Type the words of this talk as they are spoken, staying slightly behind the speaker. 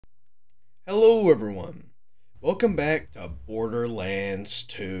Hello everyone, welcome back to Borderlands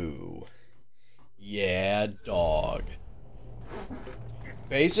 2. Yeah, dog.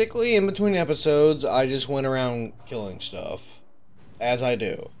 Basically, in between episodes, I just went around killing stuff, as I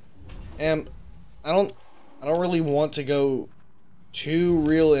do. And I don't really want to go too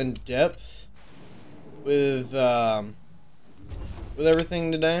real in depth with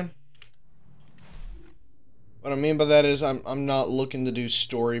everything today. What I mean by that is I'm not looking to do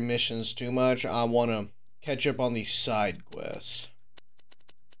story missions too much. I want to catch up on these side quests.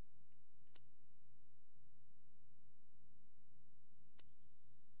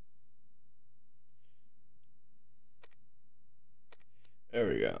 There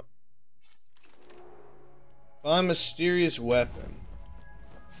we go. Find mysterious weapon.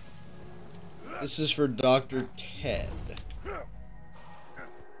 This is for Dr. Ted.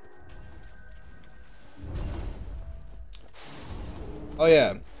 Oh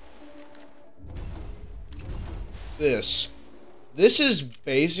yeah. This is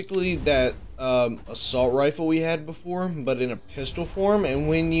basically that assault rifle we had before, but in a pistol form, and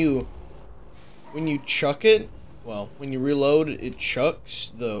when you chuck it, well, when you reload, it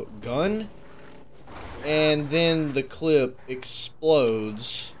chucks the gun, and then the clip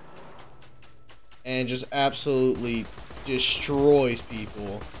explodes and just absolutely destroys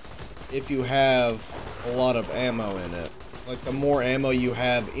people if you have a lot of ammo in it. Like, the more ammo you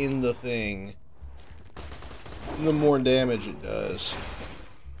have in the thing, the more damage it does.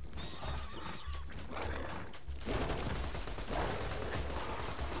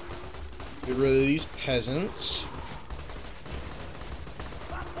 Get rid of these peasants.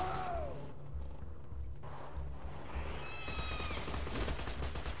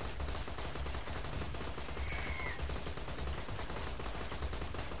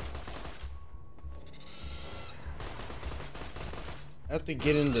 I have to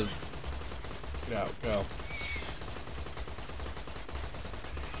get into... Get out, go.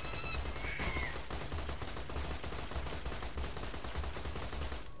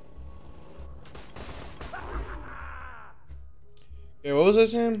 Okay, what was I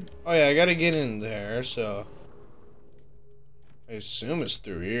saying? Oh yeah, I gotta get in there, so... I assume it's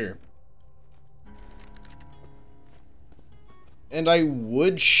through here. And I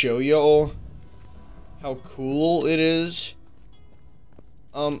would show y'all how cool it is.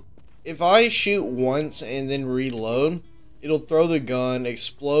 If I shoot once and then reload, it'll throw the gun,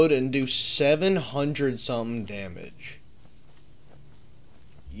 explode, and do 700 something damage.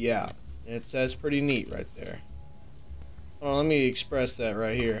 Yeah, that's pretty neat right there. Oh, let me express that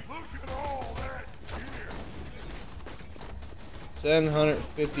right here.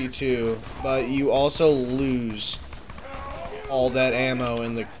 752, but you also lose all that ammo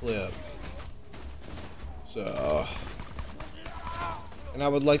in the clip. So... And I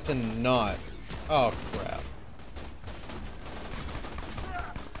would like to not... Oh, crap.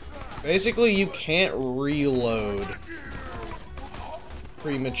 Basically, you can't reload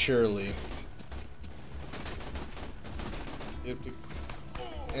prematurely.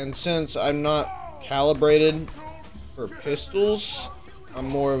 And since I'm not calibrated for pistols, I'm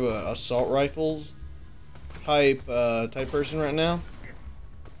more of a assault rifles type person right now.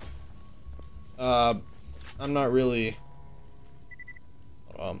 I'm not really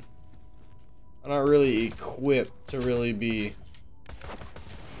equipped to really be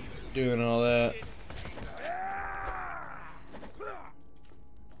doing all that.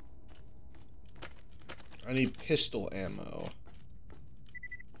 I need pistol ammo.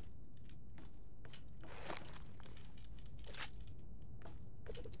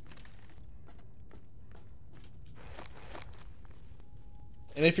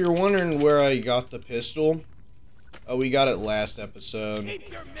 And if you're wondering where I got the pistol, we got it last episode.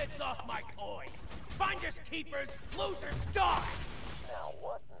 Keep your mitts off my toy! Finders keepers, losers die! Now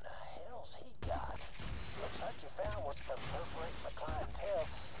what in the hell's he got? Looks like you found what's been perforating my clientele.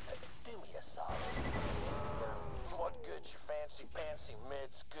 Do me a solid. What good's your fancy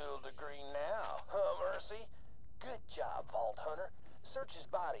mid-school degree now, huh, Mercy? Good job, Vault Hunter. Search his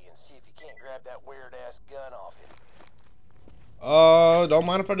body and see if you can't grab that weird-ass gun off him. Don't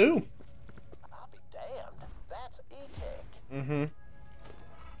mind if I do. I'll be damned. That's E-Tech. Mm-hmm.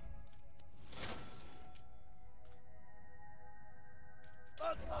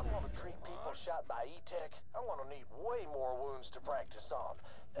 If I want to treat people shot by E-Tech, I'm going to need way more wounds to practice on.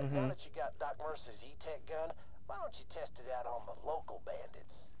 Now that you got Doc Mercy's E-Tech gun, why don't you test it out on the local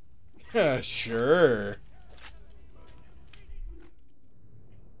bandits? Sure.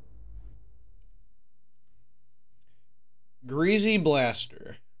 Greasy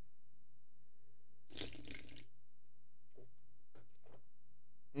Blaster.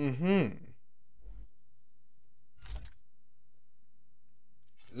 Mm-hmm.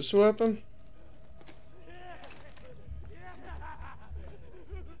 this a weapon?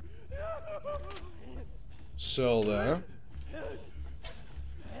 Sell that.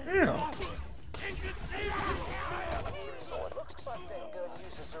 Yeah. So it looks like that gun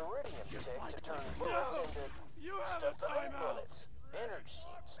uses iridium tech to turn bullets into stuff that ain't bullets. Energy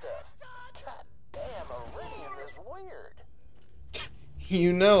and stuff. God damn, iridium is weird.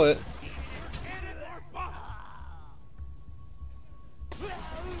 You know it.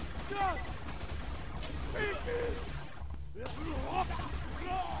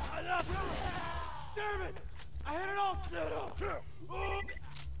 Damn it! I had it all set up!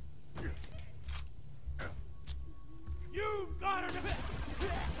 You've got her to me!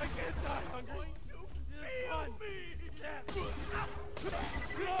 I can't die hungry!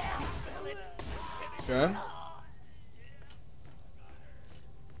 Okay.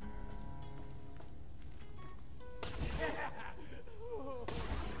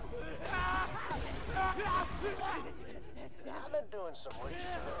 I've been doing some research.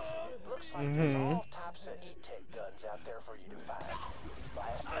 It looks like there's all types of E-Tech guns out there for you to find.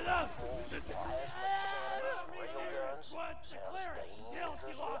 Blaster rifles, plasma cannons, railguns. Sounds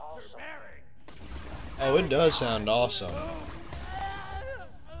dangerously awesome. Oh, it does sound awesome.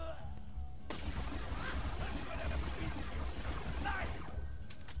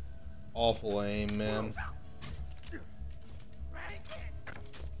 Awful aim, man.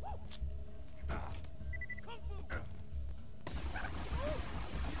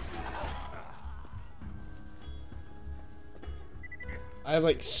 I have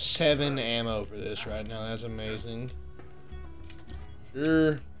like 7 ammo for this right now. That's amazing.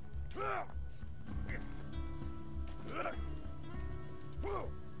 Sure.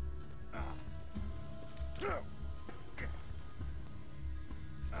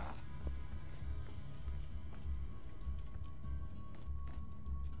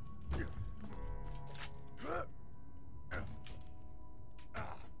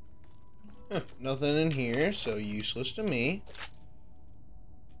 Huh, nothing in here, so useless to me.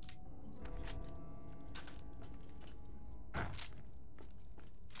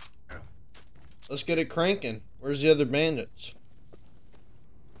 Let's get it cranking. Where's the other bandits?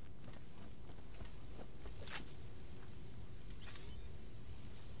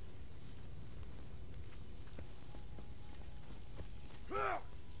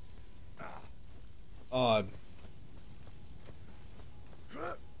 Odd.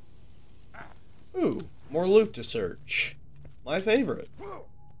 Ooh, more loot to search. My favorite.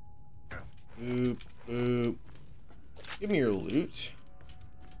 Boop, boop. Give me your loot.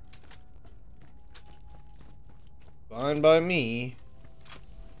 Fine by me.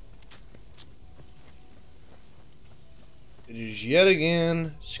 It is yet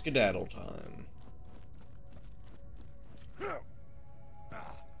again skedaddle time.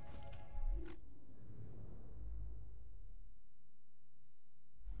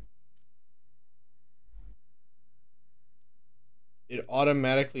 It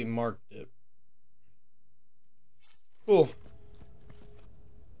automatically marked it. Cool.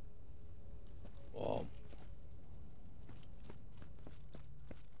 Well.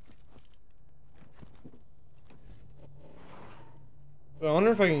 I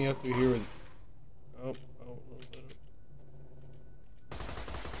wonder if I can get through here with... Oh, a little bit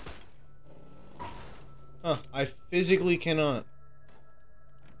of... Huh, I physically cannot.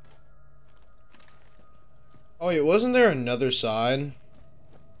 Oh wait, wasn't there another side?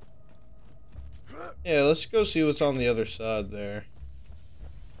 Yeah, let's go see what's on the other side there.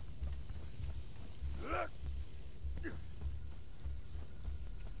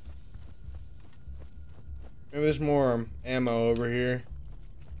 Maybe there's more ammo over here.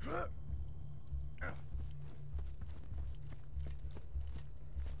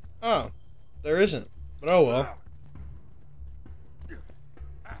 Oh, there isn't. But oh well.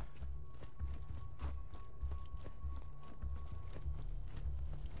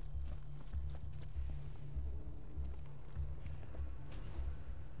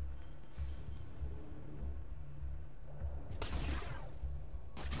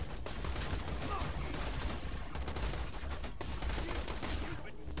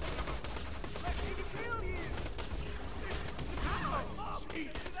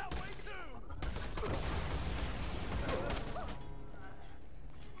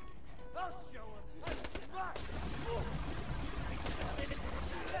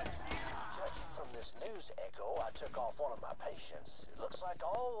 Took off one of my patients. It looks like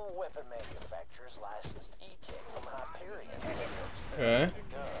all the weapon manufacturers licensed E-Tech from Hyperion. Okay.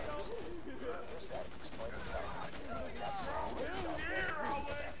 Guess that explains how Hyperion got so rich off their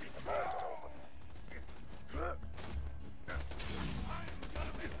after the market opened.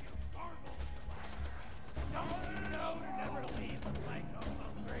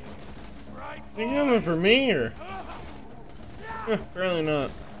 They coming for me or? Apparently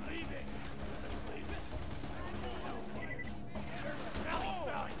not.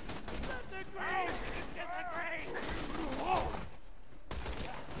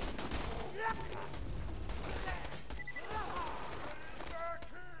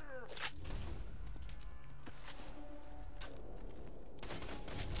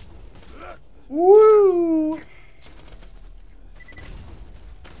 Woo!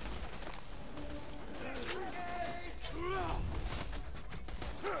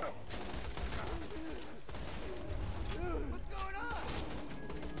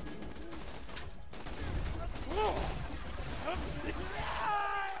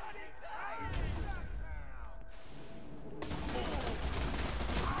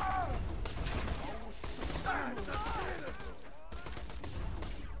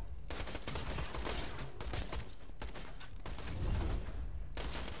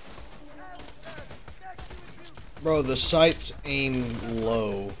 Bro, the sight's aimed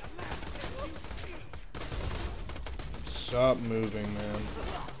low. Stop moving, man.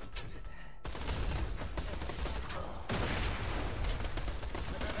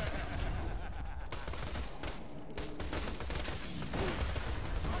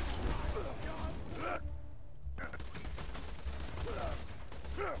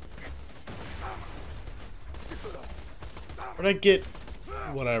 Where'd I get...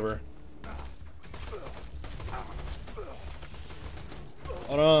 whatever.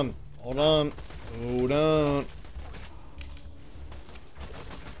 Hold on. Hold on. Hold on.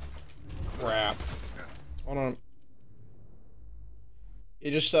 Crap. Hold on.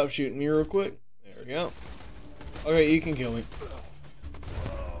 You just stop shooting me real quick. There we go. Okay, you can kill me.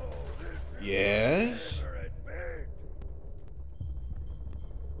 Yes?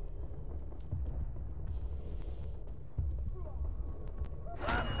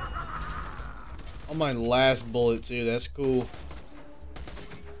 On my last bullet too, that's cool.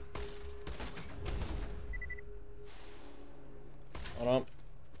 Hold on.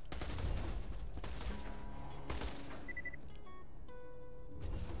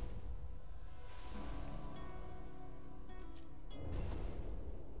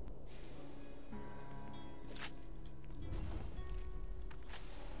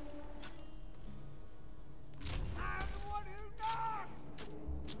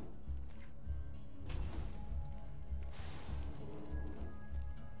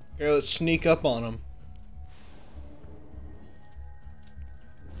 Okay, let's sneak up on him.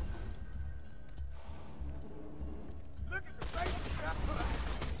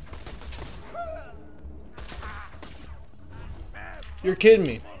 You're kidding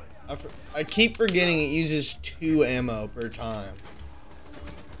me. I keep forgetting it uses 2 ammo per time.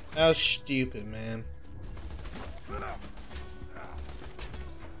 That was stupid, man.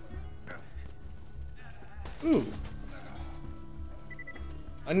 Ooh.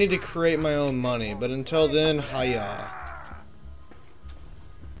 I need to create my own money, but until then, hiya.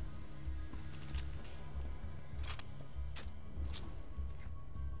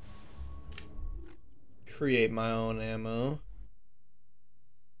 Create my own ammo.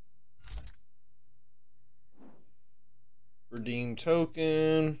 Redeem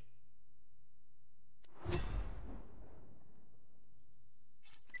token.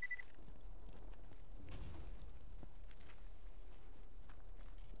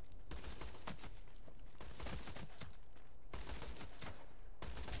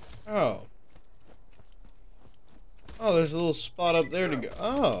 Oh. Oh, there's a little spot up there to go.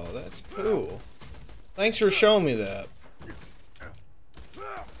 Oh, that's cool. Thanks for showing me that.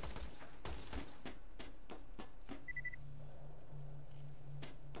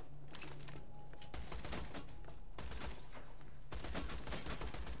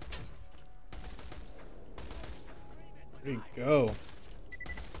 Where'd he go?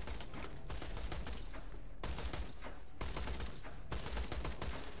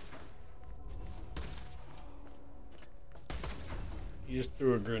 He just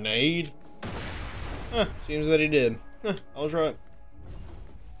threw a grenade? Huh, seems that he did. Huh, I was right.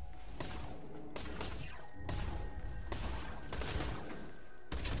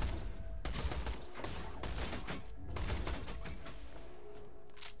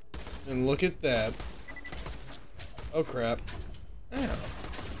 And look at that. Oh crap. Ow.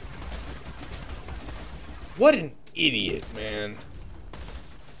 What an idiot, man.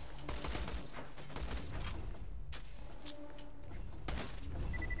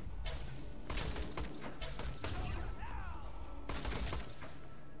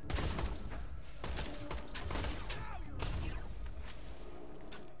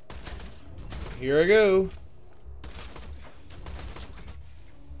 Here I go.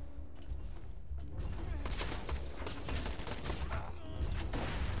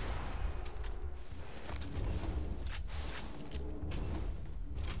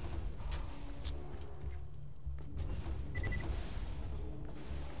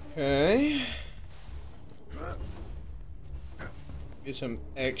 Okay. Get some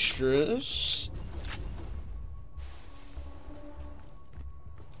extras.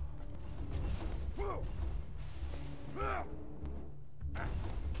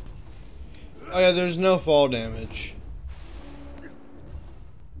 Oh yeah, there's no fall damage.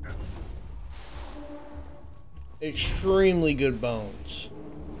 Extremely good bones.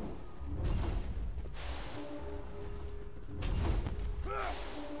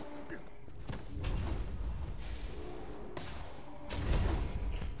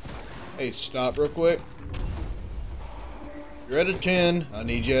 Hey, stop real quick. You're at a 10, I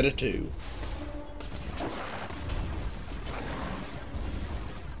need you at a 2.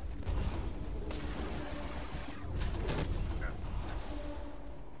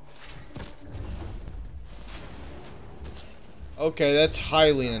 Okay, that's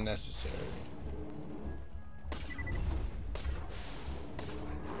highly unnecessary.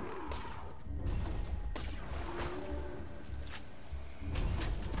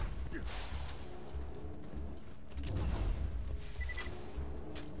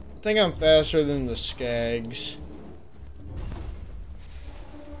 I think I'm faster than the Skags.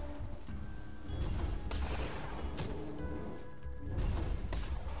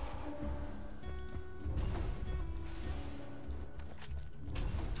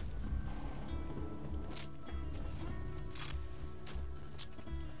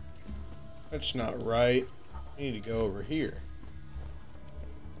 That's not right. I need to go over here.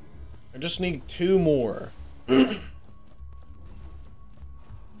 I just need 2 more.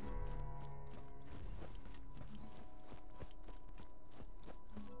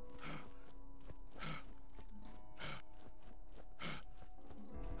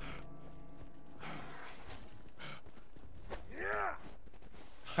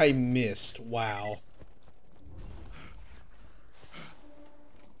 I missed. Wow.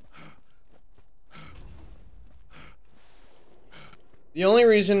 The only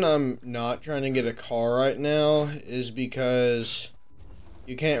reason I'm not trying to get a car right now is because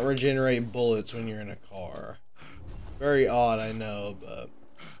you can't regenerate bullets when you're in a car. Very odd, I know, but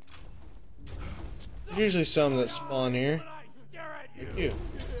there's usually some that spawn here. Thank you.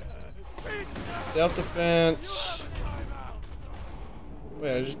 Self-defense.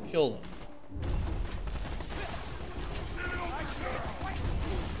 Wait, I just killed him.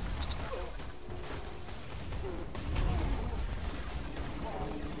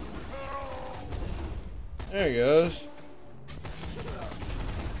 There he goes.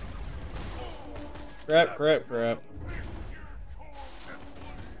 Crap, crap, crap.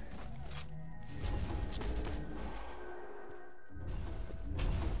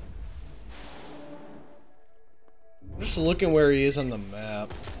 I'm just looking where he is on the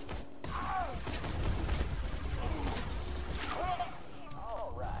map.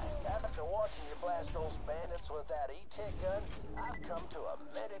 Alright, after watching you blast those bandits with that E-Tech gun, I've come to a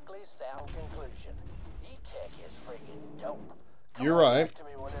medically sound conclusion. E-Tech is friggin' dope. Come You're on right. back to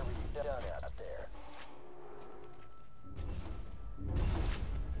me whenever you're done out there.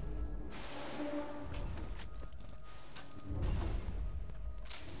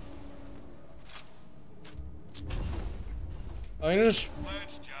 I just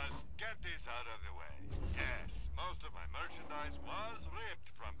Let's just get this out of the way. Yes, most of my merchandise was ripped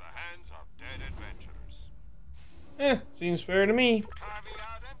from the hands of dead adventurers. seems fair to me.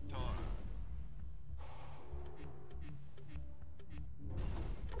 Caveat emptor.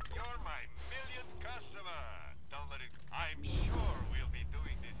 You're my millionth customer. Don't let it. I'm sure we'll be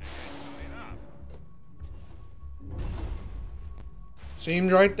doing this again soon enough.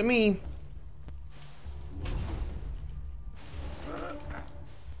 Seems right to me.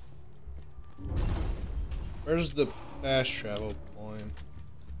 Where's the fast travel point?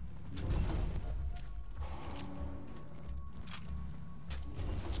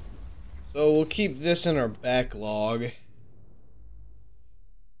 So we'll keep this in our backlog.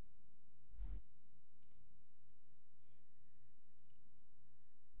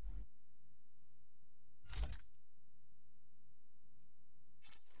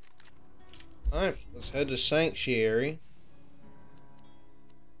 Alright, let's head to Sanctuary.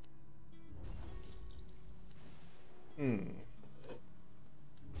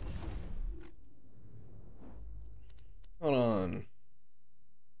 Hold on.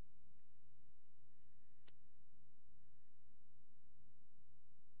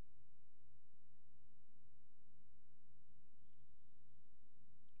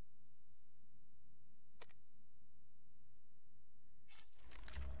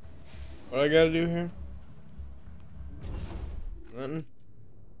 What I gotta do here? Nothing.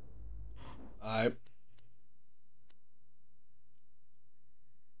 Alright.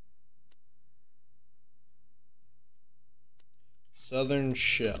 Southern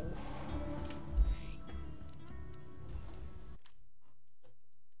Shell.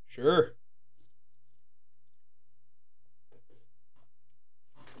 Sure.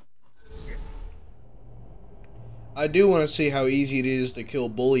 I do want to see how easy it is to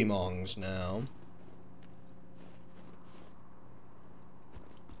kill bullymongs now.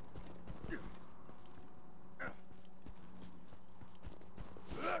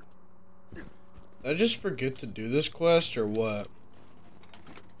 Did I just forget to do this quest or what?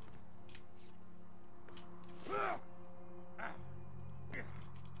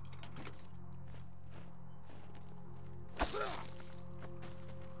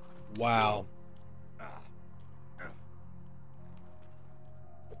 Wow.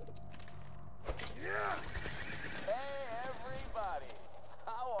 Hey, everybody.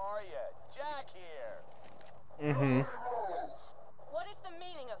 How are you? Jack here. Mm-hmm. What is the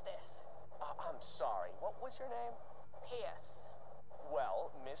meaning of this? I'm sorry. What was your name? Pierce. Well,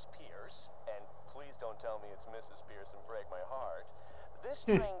 Miss Pierce, and please don't tell me it's Mrs. Pierce and break my heart. This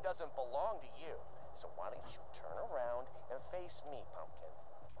train doesn't belong to you. So why don't you turn around and face me, Pumpkin?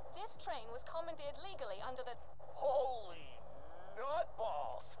 This train was commandeered legally under the... Holy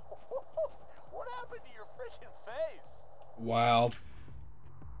nutballs! What happened to your freaking face? Wow.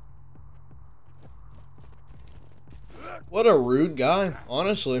 What a rude guy,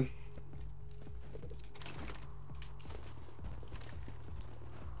 honestly.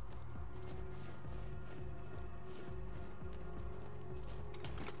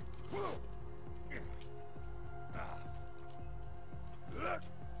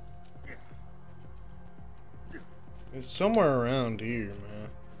 It's somewhere around here, man.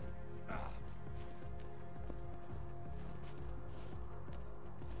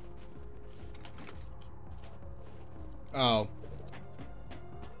 Oh.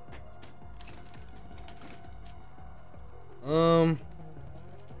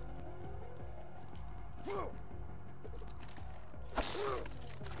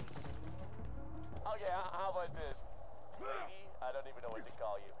 Okay, how about this? Lady, I don't even know what to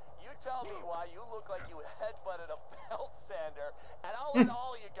call you. You tell me why you look like you headbutted a belt sander, and I'll let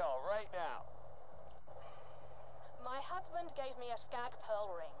all of you go right now. My husband gave me a skag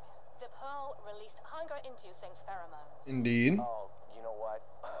pearl ring. The pearl released hunger-inducing pheromones. Indeed. Oh, you know what?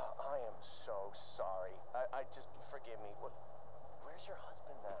 I am so sorry. I just, forgive me. Where's your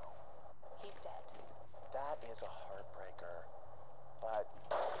husband now? He's dead. That is a heartbreaker. But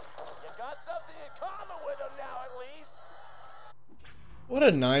you got something in common with him now, at least. What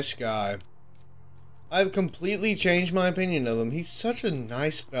a nice guy. I've completely changed my opinion of him. He's such a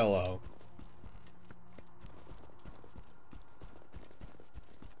nice fellow.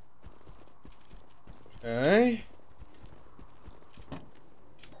 Okay.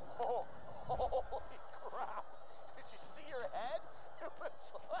 Oh, holy crap. Did you see your head? It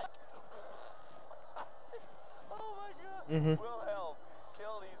was like... oh my god. Wilhelm,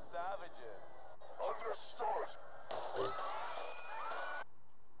 kill these savages. Understood.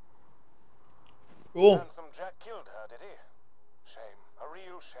 Cool. Handsome Jack killed her, did he? Shame. A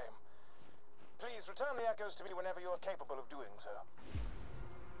real shame. Please return the echoes to me whenever you are capable of doing so.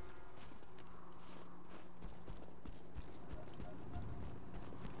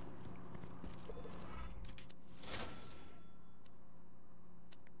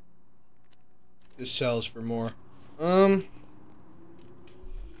 This sells for more.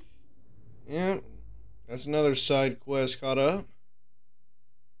 Yeah. That's another side quest caught up.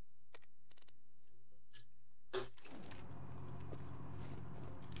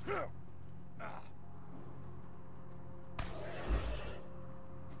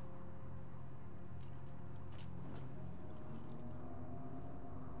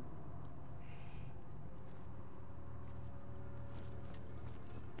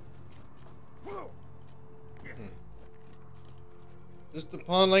 Is this the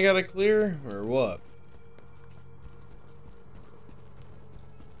pond I gotta clear, or what?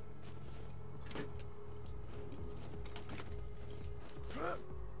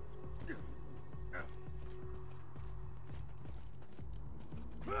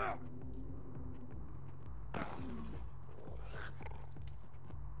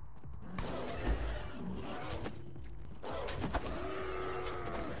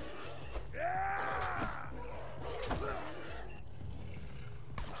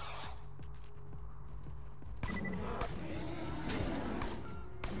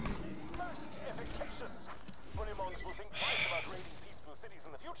 Most efficacious. Bullymongs will think twice about raiding peaceful cities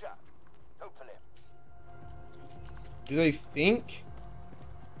in the future. Hopefully. Do they think?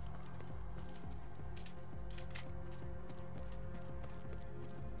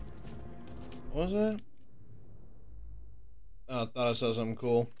 What was that? Oh, I thought I saw something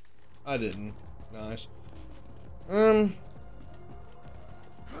cool. I didn't. Nice. Ooh.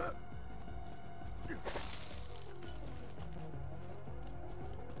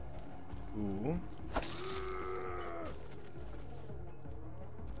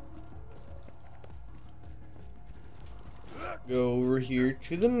 Go over here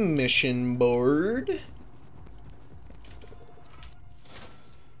to the mission board.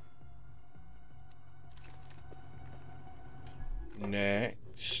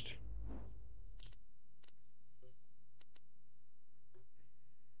 Next.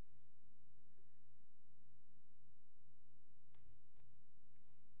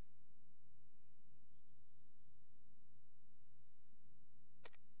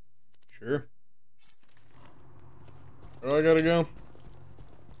 Sure. Where do I gotta go?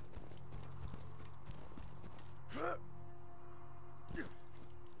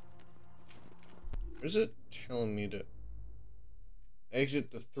 Is it telling me to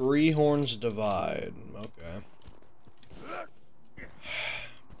exit the Three Horns Divide? Okay.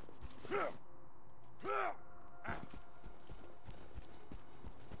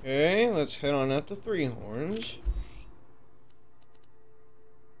 Okay, let's head on out to Three Horns.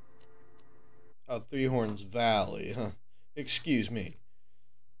 Oh, Three Horns Valley, huh? Excuse me.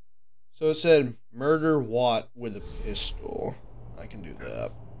 So it said murder Watt with a pistol. I can do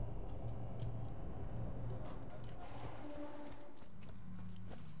that.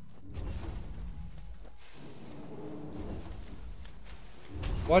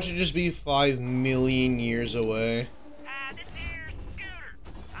 Watch it just be 5 million years away. This here's Scooter.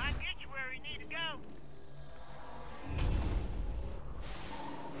 I'll get you where you need to go.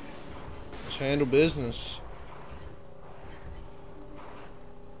 Let's handle business.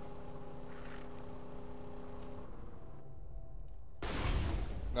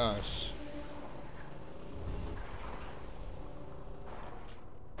 Nice.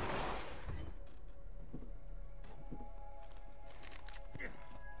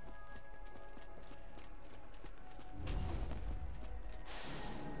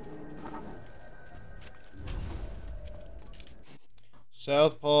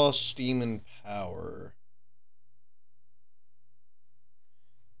 Southpaw Steam and Power.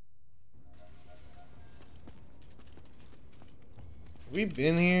 Have we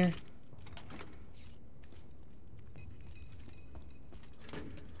been here?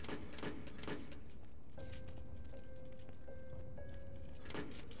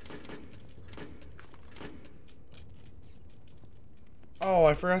 Oh,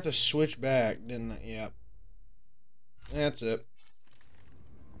 I forgot to switch back, didn't I? Yep. That's it.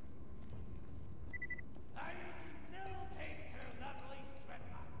 I can still taste her lovely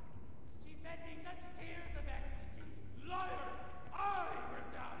sweatbox. She fed me such tears of ecstasy. Liar! I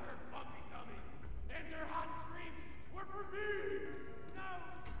ripped out her bumpy tummy, and her hot screams were for me. No,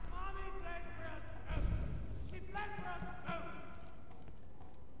 Mommy bled for us both. She bled for us both.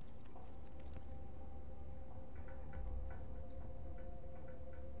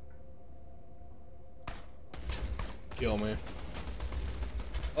 Kill me.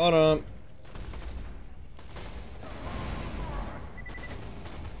 Hold on.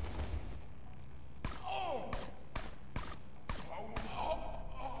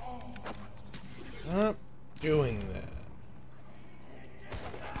 Not doing that.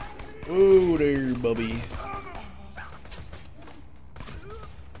 Ooh there, Bubby.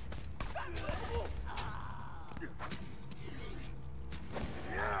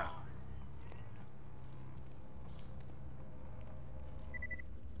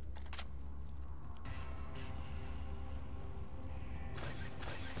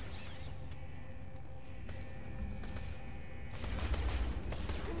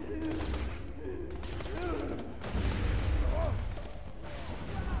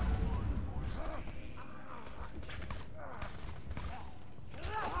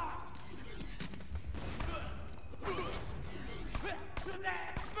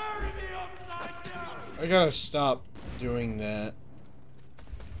 I gotta stop doing that.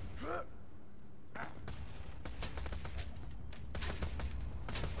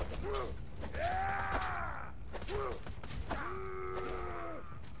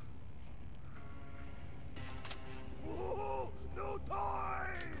 No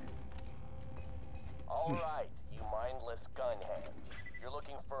time! Alright, you mindless gun hands. You're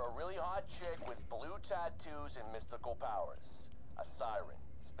looking for a really hot chick with blue tattoos and mystical powers. A siren,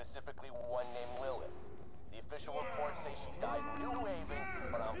 specifically one named Lilith. The official reports say she died in New Haven,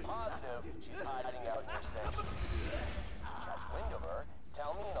 but I'm positive she's hiding out near Century. Catch wind of her,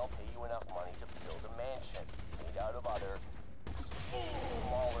 tell me and I'll pay you enough money to build a mansion made out of other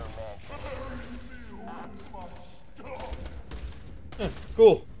smaller mansions.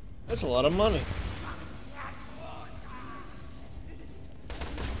 Cool. That's a lot of money.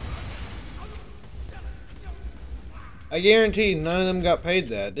 I guarantee none of them got paid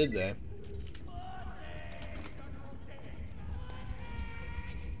that, did they?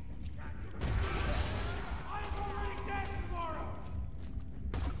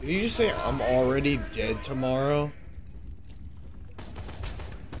 Did you just say I'm already dead tomorrow?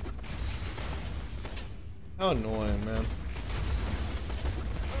 How annoying, man.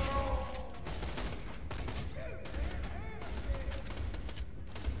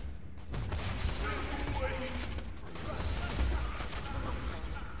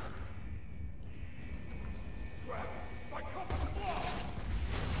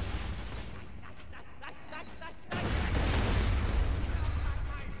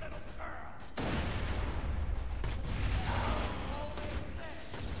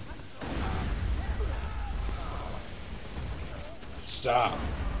 Stop.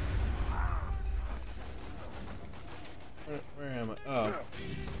 Where am I? Oh.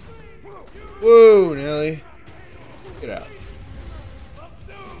 Whoa, Nelly. Get out.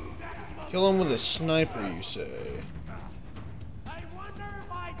 Kill him with a sniper, you say? I wonder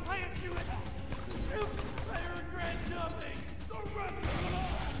if I plant you in I regret nothing.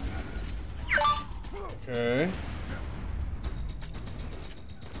 Okay.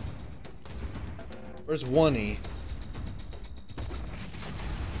 Where's one-y?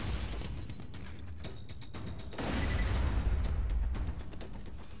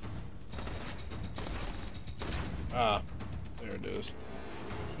 Ah, there it is.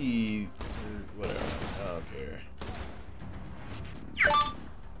 Key, or whatever. I don't care.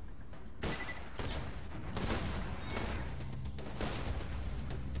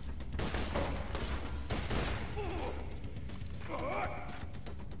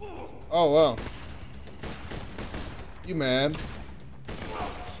 Oh, wow. You mad?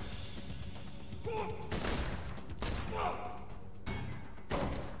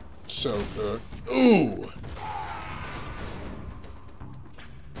 So good. Ooh!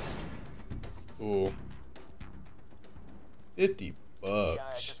 Cool. 50 bucks. Yeah,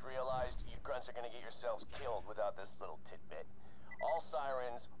 I just realized you grunts are gonna get yourselves killed without this little tidbit. All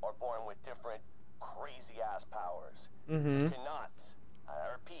sirens are born with different crazy-ass powers. Mm-hmm. You cannot,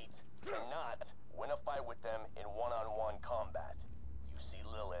 I repeat, cannot win a fight with them in one-on-one combat. You see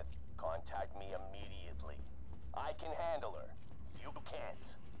Lilith, contact me immediately. I can handle her. You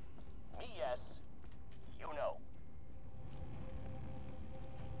can't. Me, yes. You know.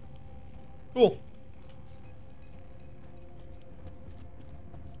 Cool.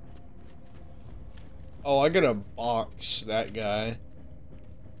 Oh, I gotta box that guy.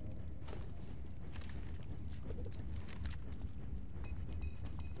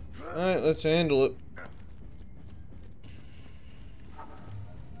 Alright, let's handle it.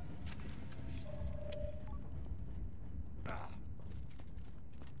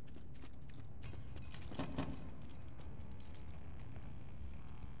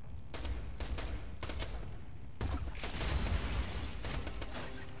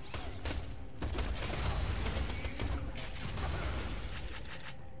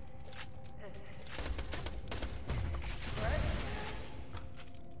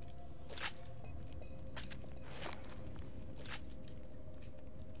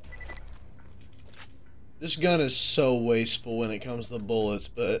 This gun is so wasteful when it comes to bullets,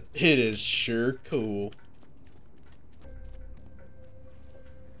 but it is sure cool.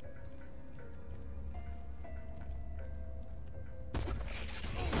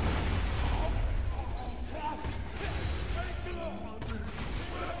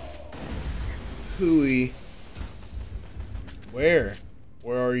 Hooey. Where?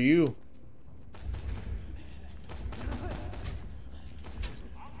 Where are you?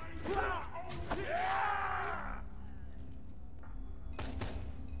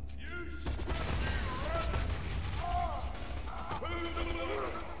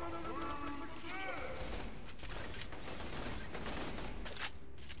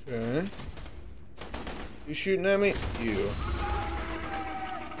 Okay. You shooting at me? You.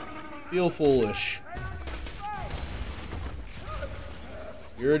 Feel foolish.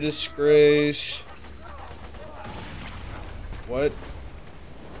 You're a disgrace. What?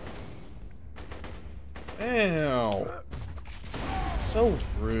 Ow. So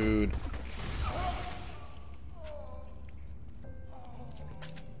rude.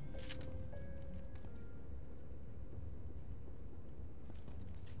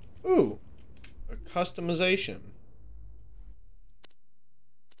 Ooh. A customization.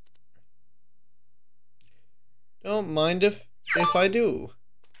 Don't mind if I do.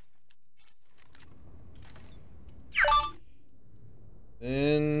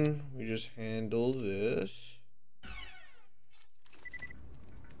 then we just handle this.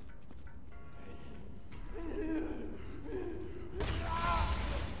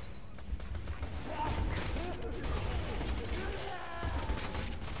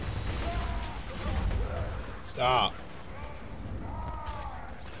 Stop.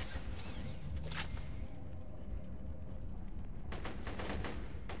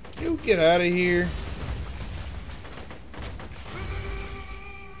 You get out of here.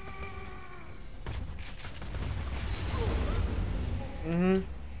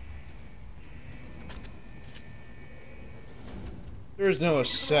 There's no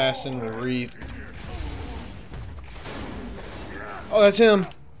assassin wreath. Oh, that's him.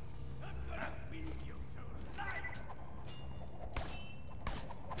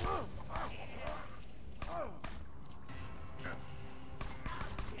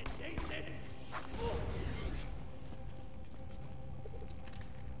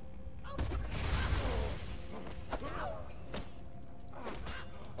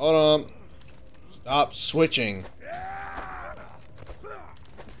 Hold on. Stop switching.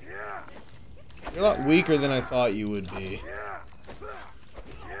 You're a lot weaker than I thought you would be.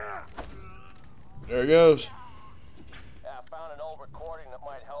 There it goes. I found an old recording that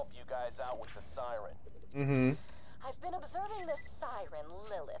might help you guys out with the siren. Mm-hmm. I've been observing this siren,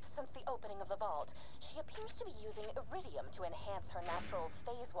 Lilith, since the opening of the vault. She appears to be using iridium to enhance her natural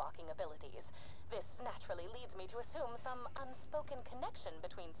phase-walking abilities. This naturally leads me to assume some unspoken connection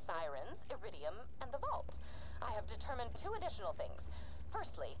between sirens, iridium, and the vault. I have determined two additional things.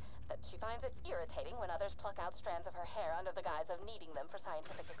 Firstly, that she finds it irritating when others pluck out strands of her hair under the guise of needing them for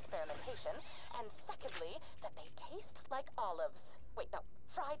scientific experimentation. And secondly, that they taste like olives. Wait, no,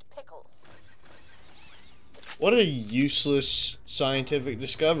 fried pickles. What a useless scientific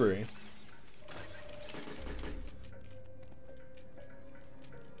discovery.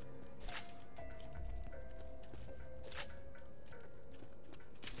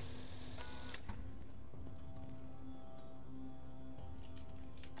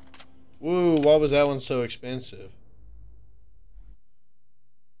 Woo, why was that one so expensive?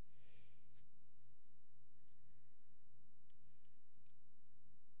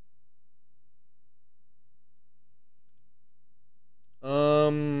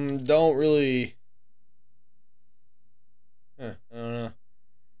 Don't really... I don't know.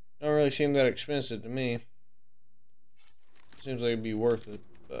 Don't really seem that expensive to me. Seems like it'd be worth it,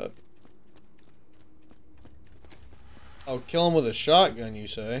 but... I'll kill him with a shotgun, you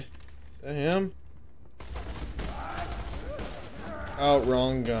say? Is that him? Oh,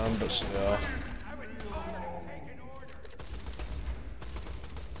 wrong gun, but still.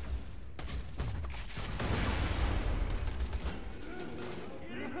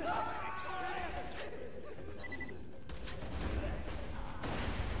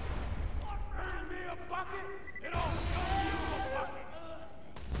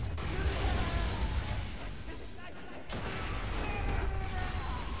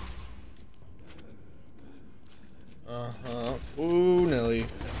 Uh-huh. Ooh, Nelly.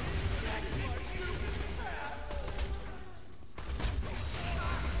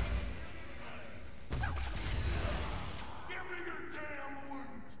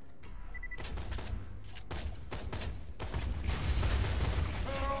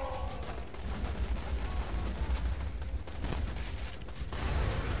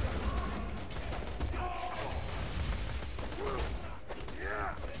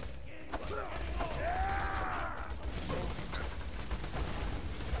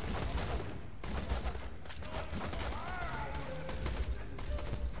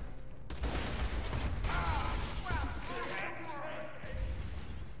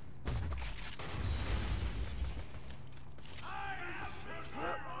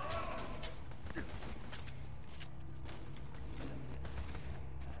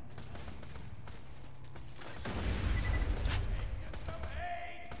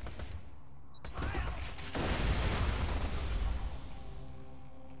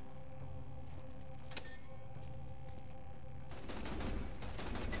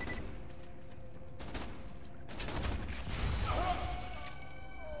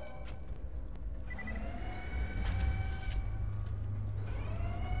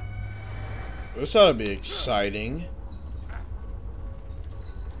 This ought to be exciting.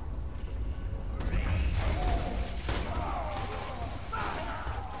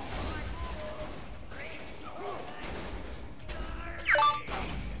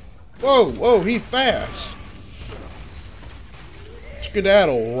 Whoa, whoa, he fast.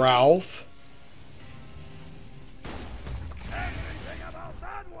 Skedaddle, Ralph. Everything about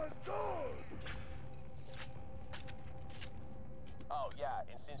that was good. Oh, yeah, Yeah,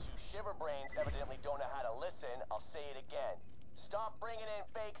 and since you shiverbrains evidently don't know how to listen, I'll say it again. Stop bringing in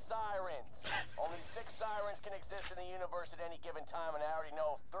fake sirens. Only 6 sirens can exist in the universe at any given time, and I already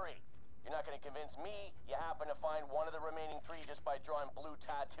know of 3. You're not going to convince me you happen to find one of the remaining 3 just by drawing blue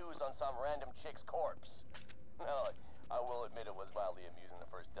tattoos on some random chick's corpse. Well, I will admit it was mildly amusing the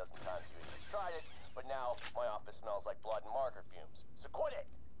first dozen times you idiots tried it, but now my office smells like blood and marker fumes. So quit it!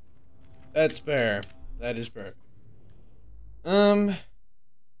 That's fair. That is fair.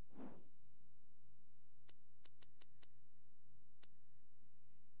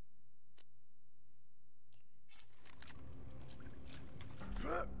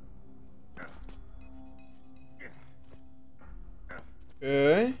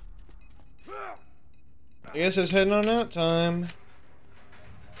 Okay. I guess it's heading on out time.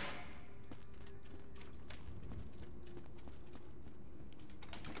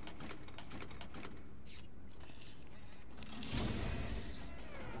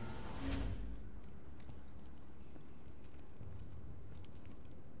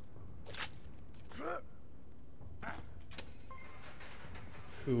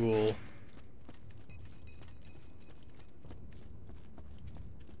 Cool.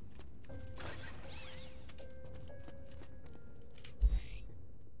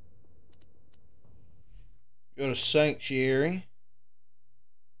 Go to Sanctuary.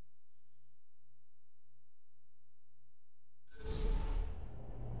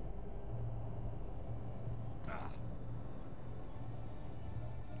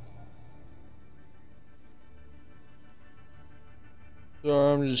 So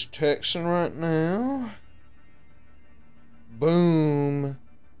I'm just texting right now. Boom.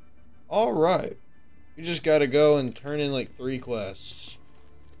 Alright. You just gotta go and turn in like 3 quests.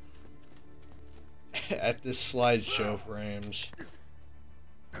 At this slideshow frames.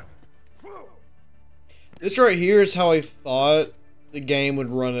 This right here is how I thought the game would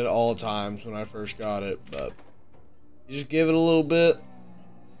run at all times when I first got it, but you just give it a little bit.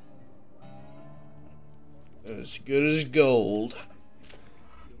 It's good as gold.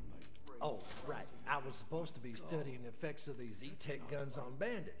 Oh, right. I was supposed to be studying the effects of these E-Tech guns on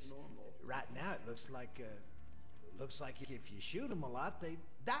bandits. Right now, it looks like if you shoot them a lot, they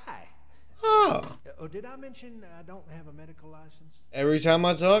die. Oh. Oh, did I mention I don't have a medical license? Every time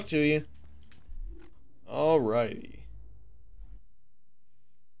I talk to you. Alrighty.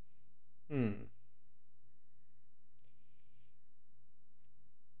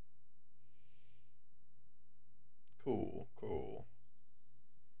 Cool, cool.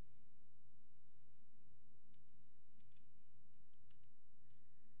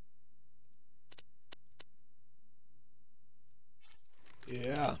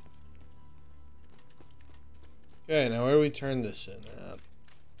 Yeah. Okay, now where do we turn this in at?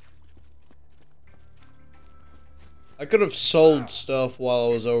 I could have sold stuff while I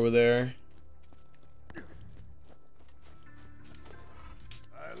was over there.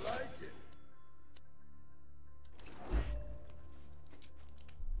 I like it.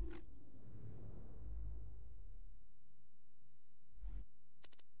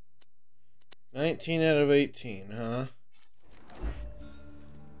 $19 out of 18, huh?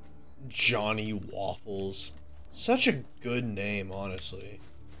 Johnny Waffles. Such a good name, honestly.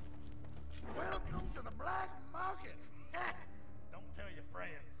 Welcome to the black market. Don't tell your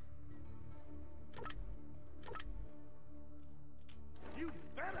friends. You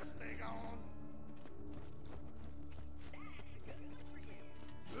better stay gone.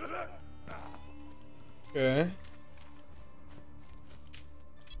 Okay.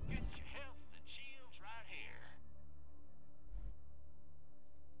 Get your health and shields right here.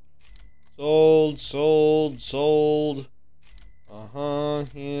 Sold, sold, sold. Uh-huh,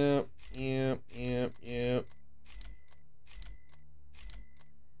 yep, yep, yep, yep.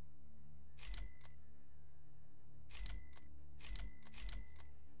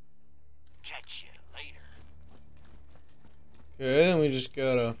 Catch you later. Okay, then we just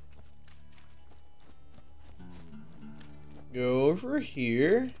gotta go over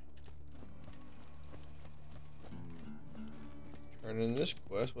here. Turn in this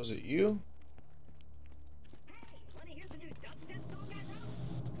quest. Was it you?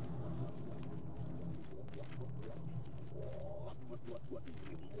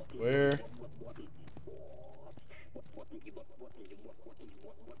 Where?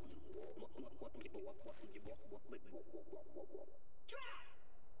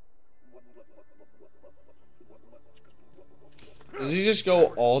 Does he just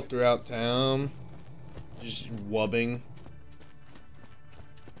go all throughout town? Just wubbing?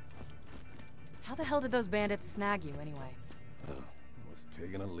 How the hell did those bandits snag you anyway? I was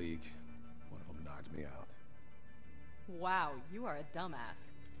taking a leak. One of them knocked me out. Wow, you are a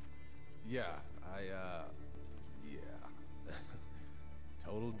dumbass. Yeah, yeah.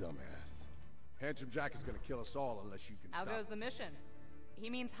 Total dumbass. Handsome Jack is gonna kill us all unless you can How stop goes the him. mission? He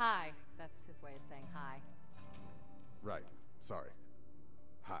means hi. That's his way of saying hi. Right. Sorry.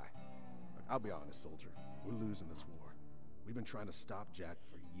 Hi. Look, I'll be honest, soldier. We're losing this war. We've been trying to stop Jack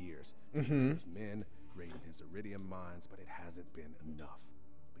for years. Taking his men, raiding his iridium mines, but it hasn't been enough.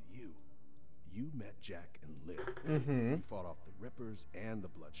 But you met Jack and lived. You fought off the Rippers and the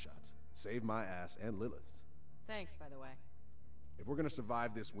Bloodshots. Saved my ass and Lilith's. Thanks, by the way. If we're gonna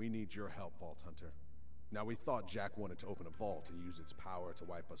survive this, we need your help, Vault Hunter. Now, we thought Jack wanted to open a vault and use its power to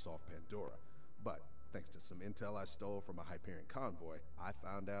wipe us off Pandora. But, thanks to some intel I stole from a Hyperion convoy, I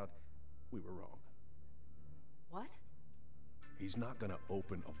found out we were wrong. What? He's not gonna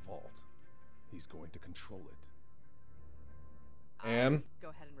open a vault. He's going to control it. I'll just go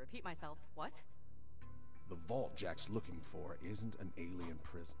ahead and repeat myself. What? The vault Jack's looking for isn't an alien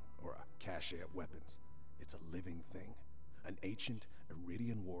prison or a cache of weapons. It's a living thing. An ancient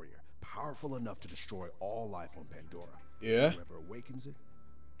Iridian warrior, powerful enough to destroy all life on Pandora. Yeah. Whoever awakens it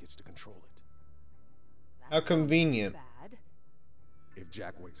gets to control it. That How sounds convenient. Bad. If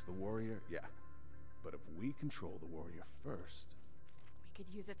Jack wakes the warrior, yeah. But if we control the warrior first... We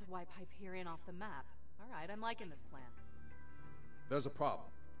could use it to wipe Hyperion off the map. Alright, I'm liking this plan. There's a problem.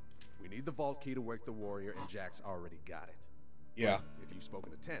 We need the vault key to wake the warrior, and Jack's already got it. Yeah. If you've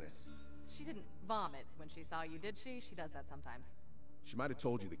spoken to Tennis, She didn't vomit when she saw you, did she? She does that sometimes. she might have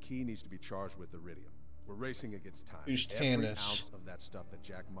told you the key needs to be charged with iridium. We're racing against time. Who's Every Tannis? ounce of that stuff that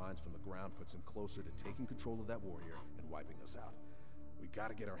Jack mines from the ground puts him closer to taking control of that warrior and wiping us out. We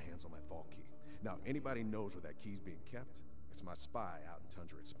gotta get our hands on that vault key. Now, if anybody knows where that key's being kept, it's my spy out in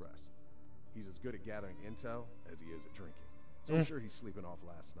Tundra Express. He's as good at gathering intel as he is at drinking. So I'm sure he's sleeping off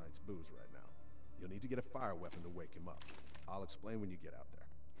last night's booze right now. You'll need to get a fire weapon to wake him up. I'll explain when you get out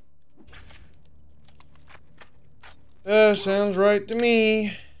there. Sounds right to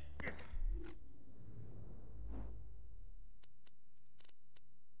me.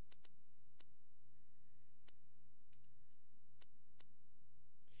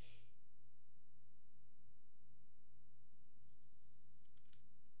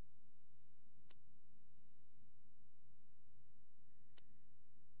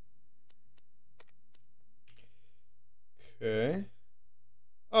 Okay.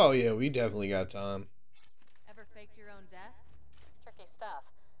 Oh yeah, we definitely got time. Ever faked your own death? Tricky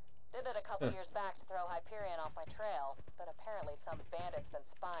stuff. Did it a couple years back to throw Hyperion off my trail, but apparently some bandit's been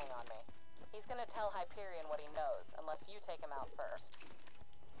spying on me. He's gonna tell Hyperion what he knows, unless you take him out first.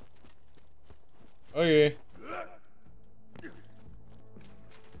 Okay.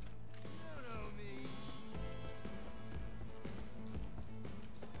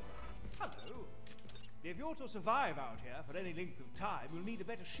 Hello. If you're to survive out here for any length of time, you'll need a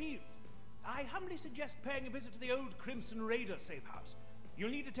better shield. I humbly suggest paying a visit to the old Crimson Raider safe house.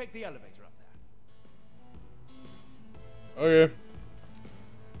 You'll need to take the elevator up there. Okay.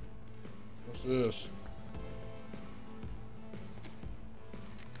 What's this?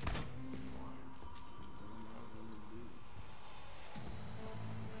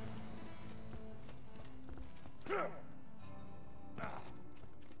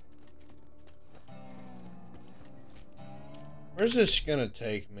 Where's this gonna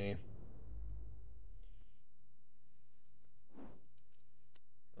take me?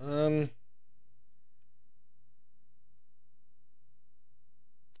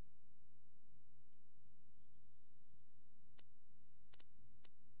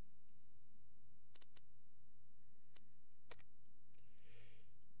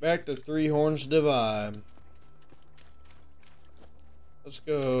 Back to Three Horns Divide. Let's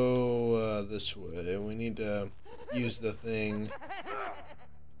go this way. We need to use the thing.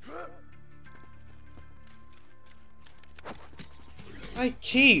 I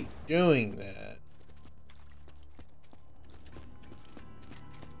keep doing that.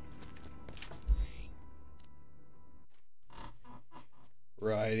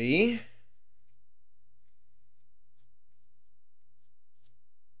 Righty.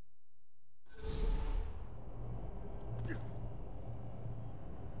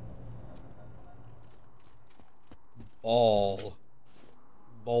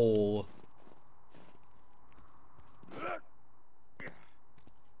 Bowl.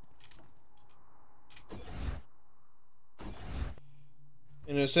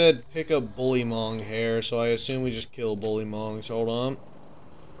 And it said pick up Bullymong hair, so I assume we just kill Bullymongs. Hold on.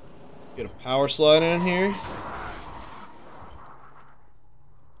 Get a power slide in here. Oh,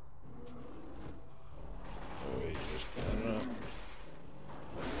 wait, just coming up.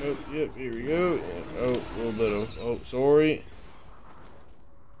 Oh, Yep, here we go. Oh, a little bit of, oh, sorry.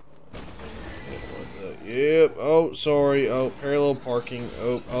 Yep, oh, sorry. Oh, parallel parking.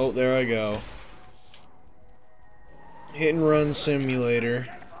 Oh, there I go. Hit and run simulator.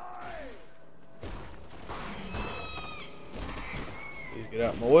 Please get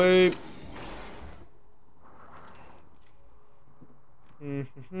out of my way.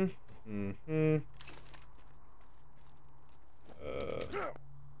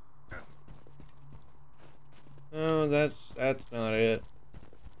 No, that's not it.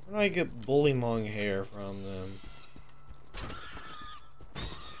 Where do I get bullymong hair from them?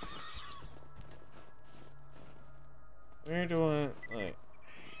 Where do I, like...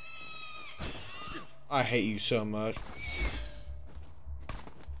 I hate you so much.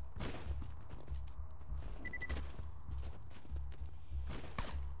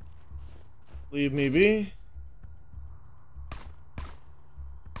 Leave me be.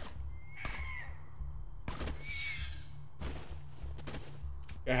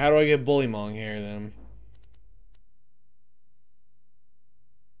 Okay, how do I get bullymong hair then?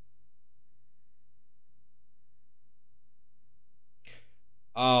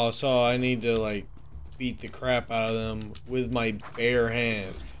 Oh, so I need to, like, beat the crap out of them with my bare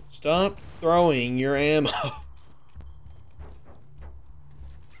hands. Stop throwing your ammo.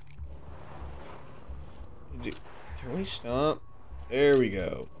 Can we stop? There we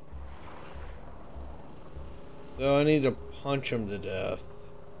go. So I need to punch him to death.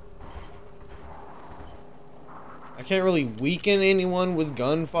 I can't really weaken anyone with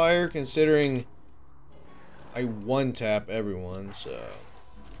gunfire considering I one-tap everyone, so...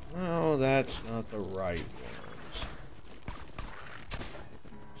 No, that's not the right ones.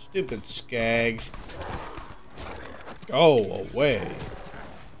 Stupid skags. Go away.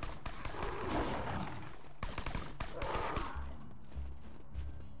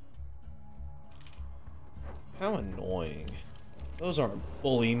 How annoying. Those aren't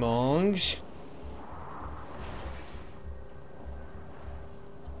bullymongs.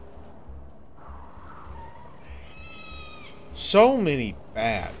 So many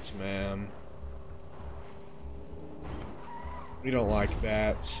bats, man. We don't like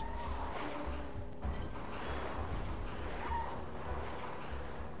bats.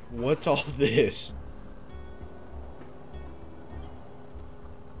 What's all this?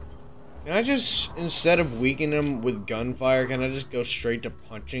 Can I just, instead of weakening them with gunfire, can I just go straight to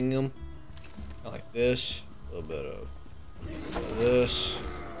punching them? Kind of like this. A little bit of this.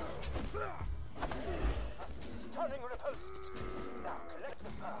 A stunning riposte. Now collect the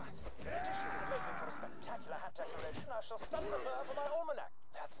fur. In addition to making for a spectacular hat decoration, I shall study the fur for my almanac.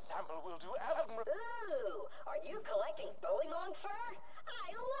 That sample will do admirably. Ooh, are you collecting bullymong fur? I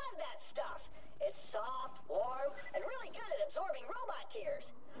love that stuff. It's soft, warm, and really good at absorbing robot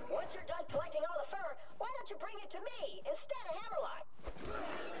tears. Once you're done collecting all the fur, why don't you bring it to me instead of Hammerlock?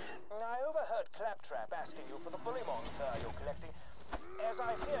 I overheard Claptrap asking you for the bullymong fur you're collecting. As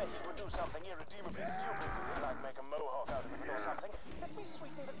I fear he would do something irredeemably stupid with it, like make a mohawk out of it or something, let me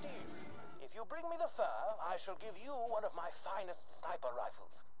sweeten the deal. If you bring me the fur, I shall give you one of my finest sniper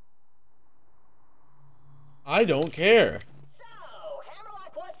rifles. I don't care. So,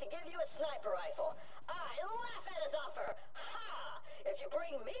 Hammerlock wants to give you a sniper rifle. I laugh at his offer. Ha! If you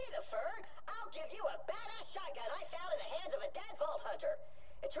bring me the fur, I'll give you a badass shotgun I found in the hands of a dead vault hunter.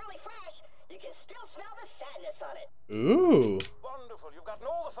 It's really fresh. You can still smell the sadness on it. Ooh. Wonderful. You've gotten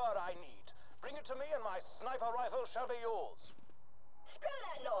all the fur I need. Bring it to me and my sniper rifle shall be yours. Screw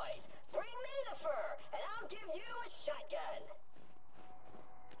that noise. Bring me the fur, and I'll give you a shotgun.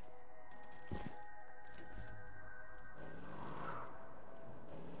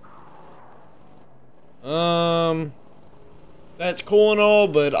 That's cool and all,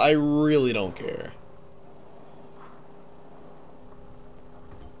 but I really don't care.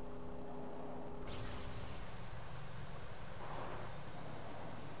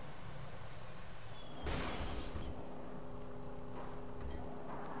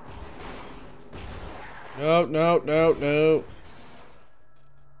 No.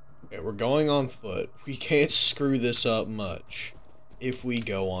 Okay, we're going on foot. We can't screw this up much if we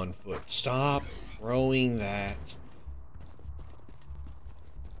go on foot. Stop throwing that.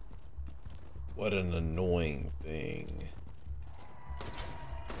 What an annoying thing.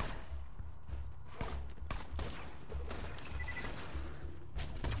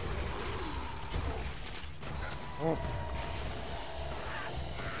 Oh.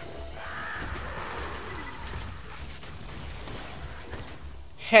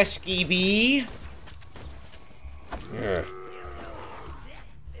 Pesky bee. Yeah.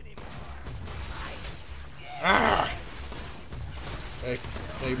 Ah. Okay.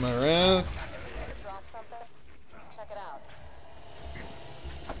 Take my wrath. Just drop something? Check it out.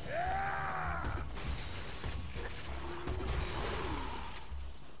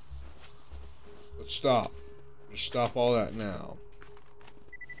 Let's stop. Just stop all that now.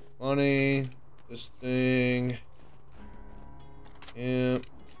 Money. This thing. Yep.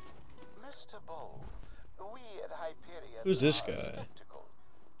 Mr. Bold, we at Hyperion Who's this are guy? skeptical.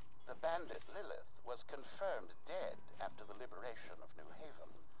 The bandit Lilith was confirmed dead after the liberation of New Haven.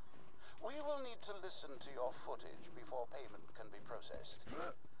 We will need to listen to your footage before payment can be processed.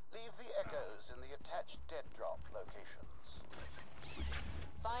 Leave the echoes in the attached dead drop locations.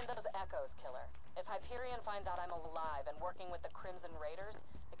 Find those echoes, killer. If Hyperion finds out I'm alive and working with the Crimson Raiders,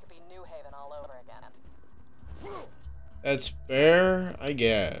 it could be New Haven all over again. That's fair, I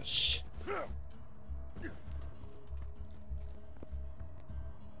guess.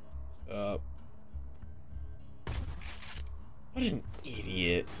 What an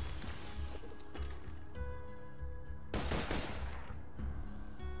idiot.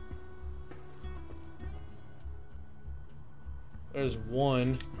 There's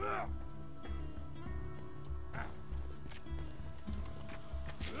one.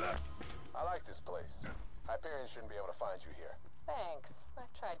 I like this place. Hyperion shouldn't be able to find you here. Thanks. I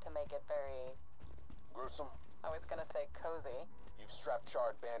tried to make it very... Gruesome? I was gonna say cozy. You've strapped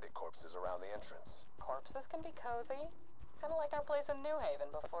charred bandit corpses around the entrance. Corpses can be cozy. Kinda like our place in New Haven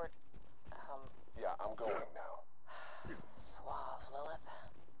before... Yeah, I'm going now. Suave, Lilith.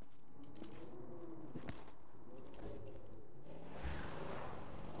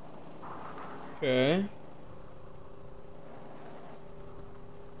 Okay.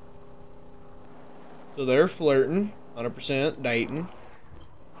 So they're flirting, 100% dating.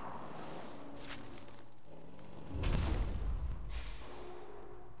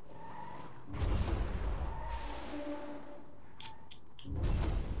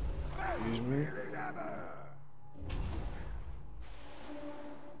 Excuse me.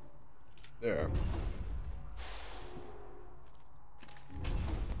 There.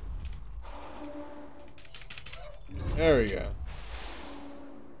 There we go.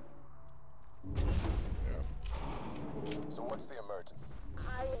 So what's the emergency?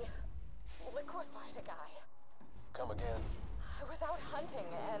 I liquefied a guy. Come again? I was out hunting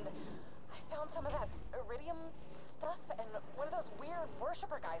and I found some of that iridium stuff, and one of those weird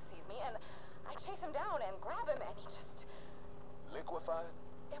worshiper guys sees me and I chase him down and grab him and he just... Liquefied?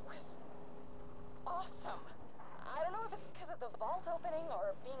 It was awesome. I don't know if it's because of the vault opening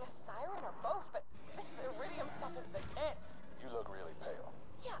or being a siren or both, but this iridium stuff is the tits. You look really pale.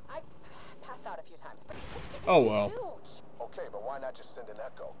 Yeah, I passed out a few times, but this could be huge. Okay, but why not just send an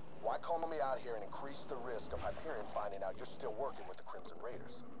echo? Why call me out here and increase the risk of Hyperion finding out you're still working with the Crimson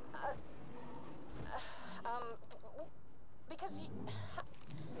Raiders? Because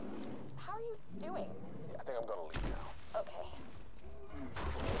how are you doing? Yeah, I think I'm gonna leave now. Okay.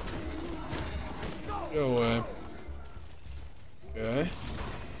 Go away. Okay.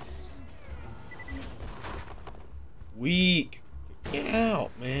 Weak. Get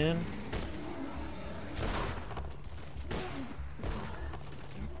out, man.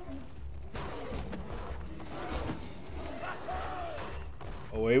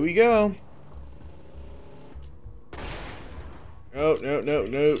 Away we go. Oh, no, no,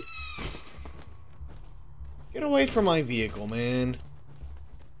 no. Get away from my vehicle, man.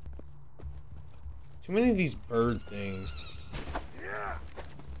 Too many of these bird things.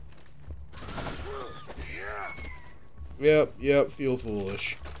 Yep, feel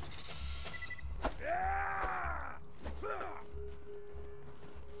foolish.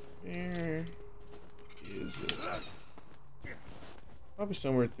 Where is it? Probably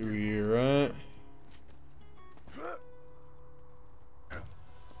somewhere through here, right?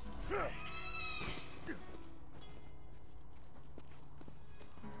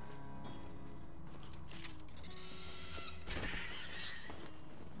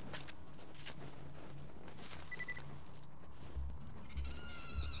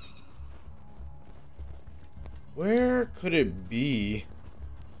 Where could it be?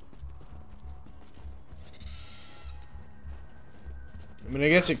 I mean, I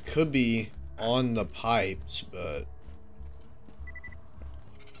guess it could be on the pipes, but...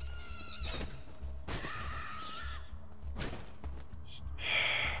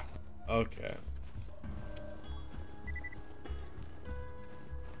 Okay.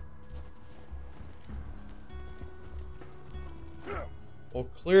 Well,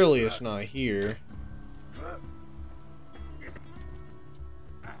 clearly it's not here.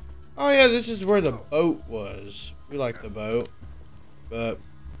 Oh yeah, this is where the boat was. We like the boat. But,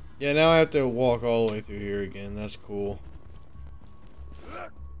 yeah, now I have to walk all the way through here again. That's cool.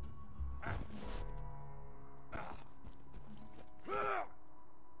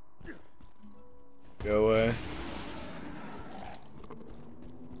 Go away.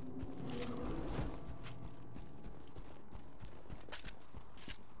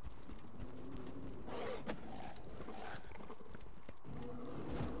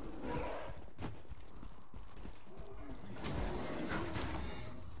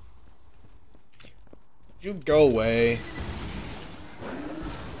 You go away.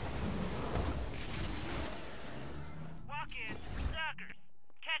 Walk in, suckers.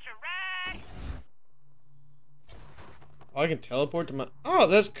 Catch a ride. Oh, I can teleport to my... Oh,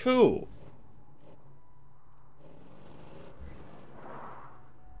 that's cool.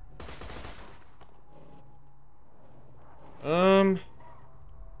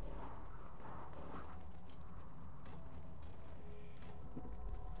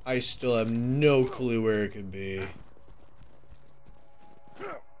 I still have no clue where it could be.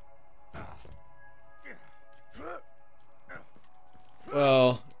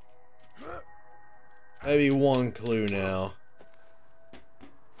 Well, maybe one clue now.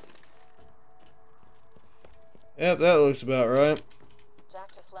 Yep, that looks about right.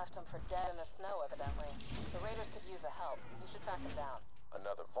 Jack just left him for dead in the snow, evidently. The raiders could use the help. You should track them down.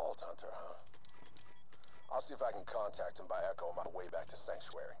 Another vault hunter, huh? I'll see if I can contact him by echo on my way back to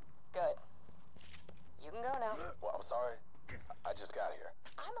Sanctuary. Good. You can go now. Well, I'm sorry. I just got here.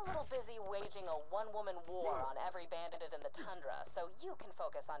 I'm a little busy waging a one-woman war on every bandit in the tundra, so you can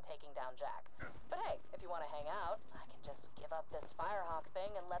focus on taking down Jack. But hey, if you want to hang out, I can just give up this Firehawk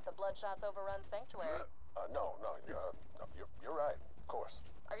thing and let the Bloodshots overrun Sanctuary. No, you're right, of course.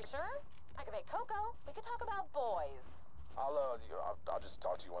 Are you sure? I can make cocoa. We could talk about boys. I'll just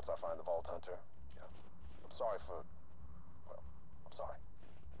talk to you once I find the Vault Hunter. Yeah. I'm sorry for... Well, I'm sorry.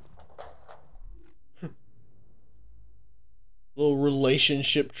 Little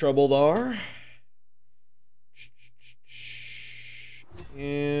relationship trouble there.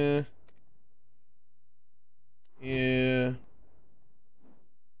 Yeah. Yeah.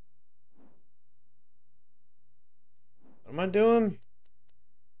 What am I doing?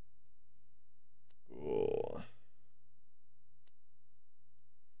 Cool.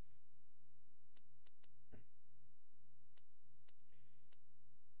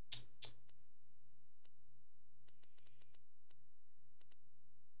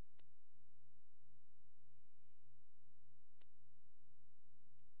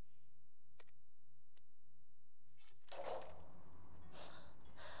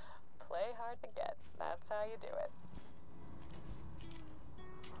 Play hard to get. That's how you do it.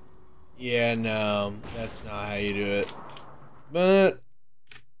 Yeah, no, that's not how you do it. But,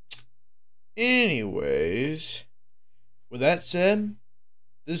 anyways, with that said,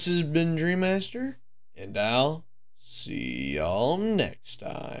 this has been Dreammaster, and I'll see y'all next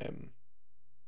time.